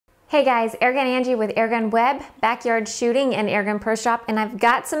Hey guys, Airgun Angie with AirgunWeb, backyard shooting and Airgun Pro Shop, and I've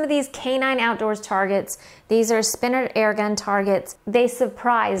got some of these Knine outdoors targets. These are spinner airgun targets. They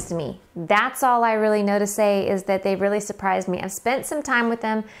surprised me. That's all I really know to say, is that they really surprised me. I've spent some time with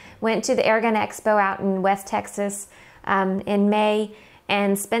them, went to the Airgun Expo out in West Texas in May,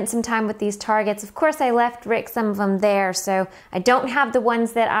 and spent some time with these targets. Of course, I left Rick some of them there, so I don't have the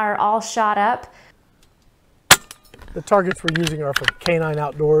ones that are all shot up. The targets we're using are from Knine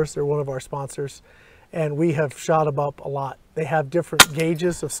Outdoors. They're one of our sponsors, and we have shot them up a lot. They have different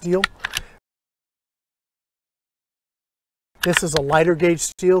gauges of steel. This is a lighter gauge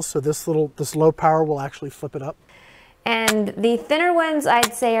steel, so this low power will actually flip it up. And the thinner ones,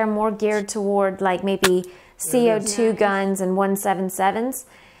 I'd say, are more geared toward like maybe CO2 guns and 177s.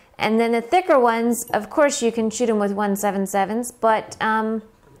 And then the thicker ones, of course, you can shoot them with 177s, but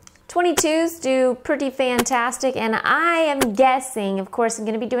 22s do pretty fantastic, and I am guessing, of course, I'm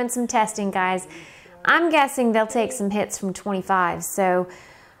going to be doing some testing, guys. I'm guessing they'll take some hits from 25s. So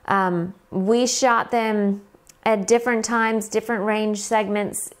we shot them at different times, different range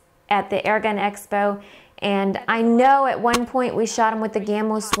segments at the Airgun Expo, and I know at one point we shot them with the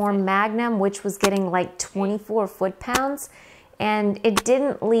Gamma Swarm Magnum, which was getting like 24 foot-pounds, and it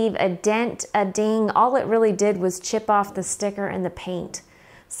didn't leave a dent, a ding. All it really did was chip off the sticker and the paint.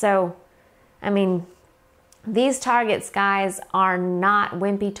 So, I mean, these targets, guys, are not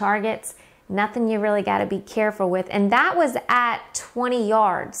wimpy targets. Nothing you really got to be careful with. And that was at 20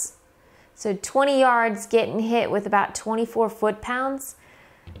 yards. So 20 yards getting hit with about 24 foot-pounds.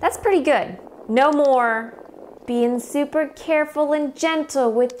 That's pretty good. No more being super careful and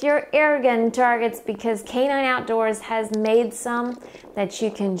gentle with your airgun targets, because Knine Outdoors has made some that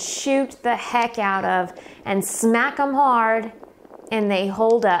you can shoot the heck out of and smack them hard, and they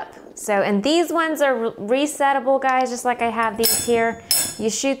hold up. So, and these ones are resettable, guys, just like I have these here. You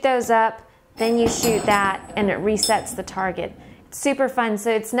shoot those up, then you shoot that, and it resets the target. It's super fun. So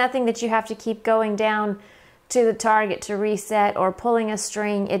it's nothing that you have to keep going down to the target to reset or pulling a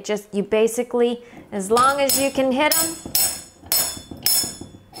string. It just, you basically, as long as you can hit them,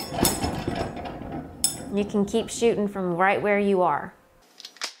 you can keep shooting from right where you are.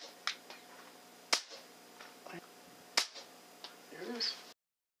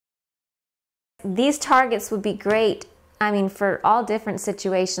 These targets would be great, I mean, for all different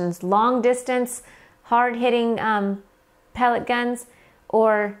situations. Long distance, hard hitting pellet guns,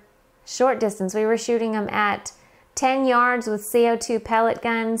 or short distance. We were shooting them at 10 yards with CO2 pellet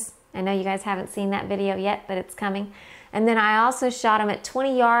guns. I know you guys haven't seen that video yet, but it's coming. And then I also shot them at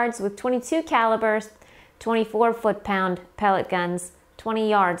 20 yards with 22 calibers, 24 foot-pound pellet guns. 20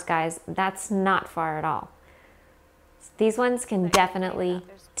 yards, guys. That's not far at all. These ones can definitely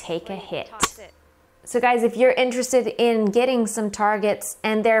take a hit. So guys, if you're interested in getting some targets,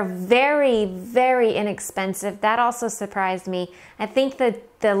 and they're very, very inexpensive, that also surprised me. I think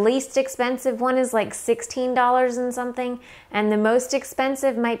that the least expensive one is like $16 and something, and the most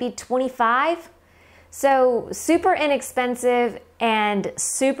expensive might be $25. So super inexpensive and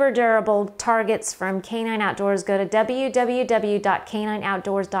super durable targets from Knine Outdoors. Go to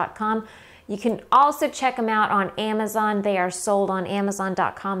www.knineoutdoors.com. You can also check them out on Amazon. They are sold on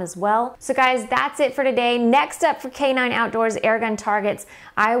Amazon.com as well. So guys, that's it for today. Next up for Knine Outdoors airgun targets,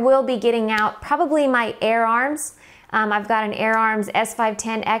 I will be getting out probably my FIREARMS. I've got an FIREARMS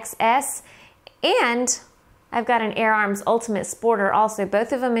S510 XS, and I've got an FIREARMS Ultimate Sporter also,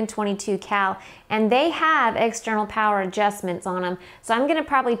 both of them in 22 cal, and they have external power adjustments on them. So I'm gonna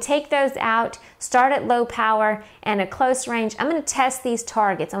probably take those out, start at low power and a close range. I'm gonna test these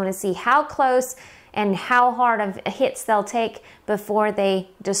targets. I'm gonna see how close and how hard of hits they'll take before they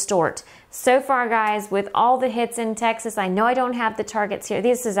distort. So far, guys, with all the hits in Texas, I know I don't have the targets here.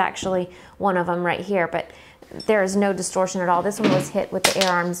 This is actually one of them right here, but there is no distortion at all. This one was hit with the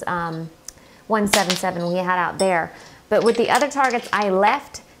FIREARMS 177 we had out there. But with the other targets I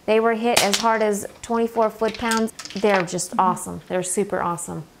left, they were hit as hard as 24 foot-pounds. They're just awesome. They're super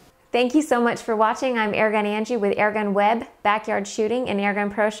awesome. Thank you so much for watching. I'm Airgun Angie with AirgunWeb, backyard shooting and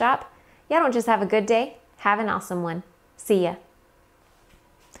Airgun Pro Shop. Y'all don't just have a good day, have an awesome one. See ya.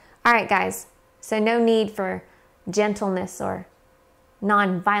 All right, guys, so no need for gentleness or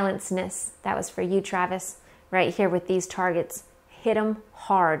non-violenceness. That was for you, Travis, right here with these targets. Hit them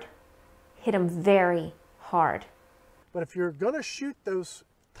hard. Hit them very hard. But if you're going to shoot those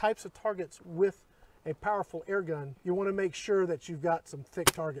types of targets with a powerful air gun, you want to make sure that you've got some thick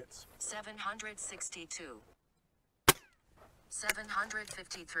targets. 762,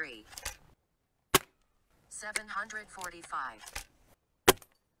 753, 745.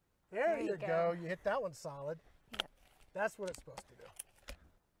 There you go. You hit that one solid. Yep. That's what it's supposed to do.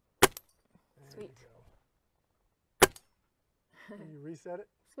 Sweet. Can you reset it?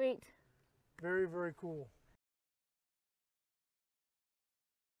 Sweet. Very, very cool.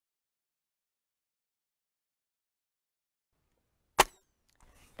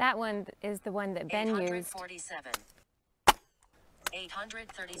 That one is the one that Ben used. 847.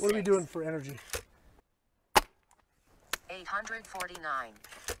 836. What are we doing for energy? 849.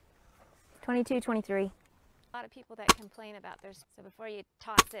 22, 23. A lot of people that complain about this, so before you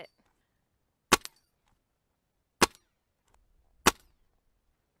toss it.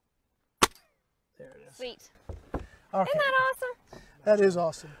 There it is. Sweet. Okay. Isn't that awesome? That is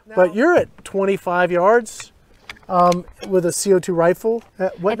awesome. But you're at 25 yards with a CO2 rifle.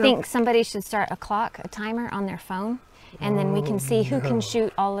 I think somebody should start a clock, a timer on their phone, and then we can see who can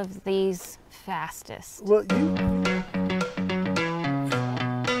shoot all of these fastest. Well, you...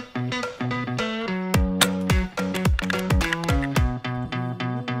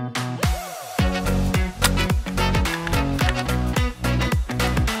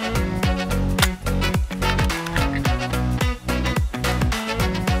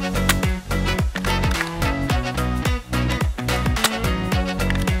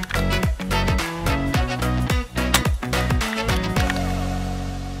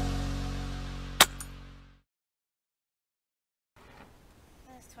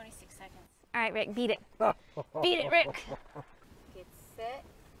 That's 26 seconds. All right, Rick, beat it. Beat it, Rick. Get set.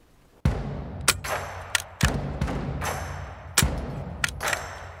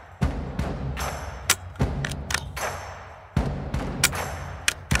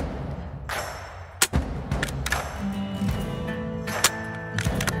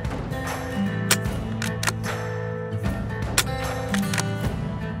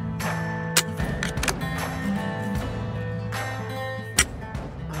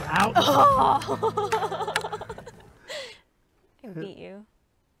 Out. Oh. I beat you.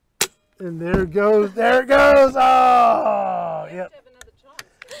 And there it goes. There it goes. Oh, yep.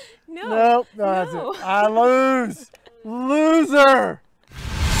 No. Nope. No, that's it. I lose. Loser.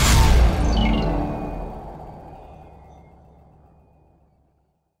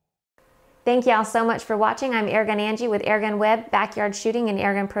 Thank y'all so much for watching. I'm Airgun Angie with AirgunWeb, Backyard Shooting, and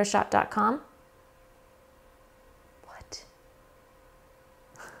AirgunProShop.com. What?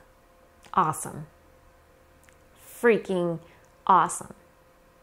 Awesome. Freaking awesome.